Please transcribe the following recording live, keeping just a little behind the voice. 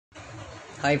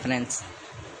Hi friends,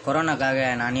 கொரோனாக்காக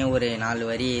நானே ஒரு 4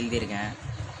 வரி எழுதியிருக்கேன்.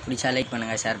 பிடிச்சா லைக்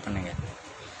பண்ணுங்கள், ஷேர் பண்ணுங்கள்.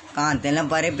 காற்றுல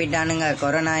பரப்பிட்டானுங்க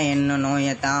கொரோனா என்ன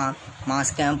நோயத்தான்,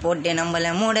 மாஸ்கை போட்டு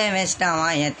நம்மளை மூட வச்சிட்டான்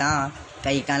வாயத்தான்.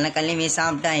 கை காலில் கழுவி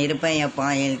சாப்பிட்டா இருப்பேன் எப்பா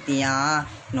ஹெல்த்தியா,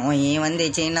 நோயே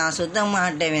வந்துச்சு நான் சுத்த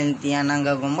மாட்டேன் வெல்த்தியா.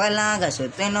 நாங்கள் கும்பலாக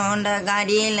சுத்தனோண்ட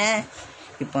காடியில்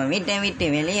இப்போ வீட்டை விட்டு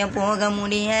வெளியே போக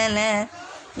முடியலை.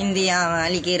 இந்தியாவை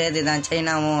அழிக்கிறது தான்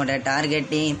சைனாவோட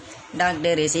டார்கெட்டு.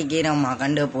 டாக்டரு சீக்கிரமாக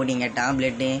கண்டு போடிங்க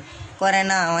டேப்லெட்டு.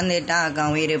 கொரோனா வந்துட்டாக்கா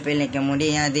உயிர் பிழைக்க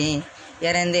முடியாது,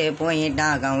 இறந்து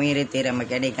போயிட்டாக்கா உயிர் திரும்ப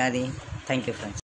கிடைக்காது. Thank you friends.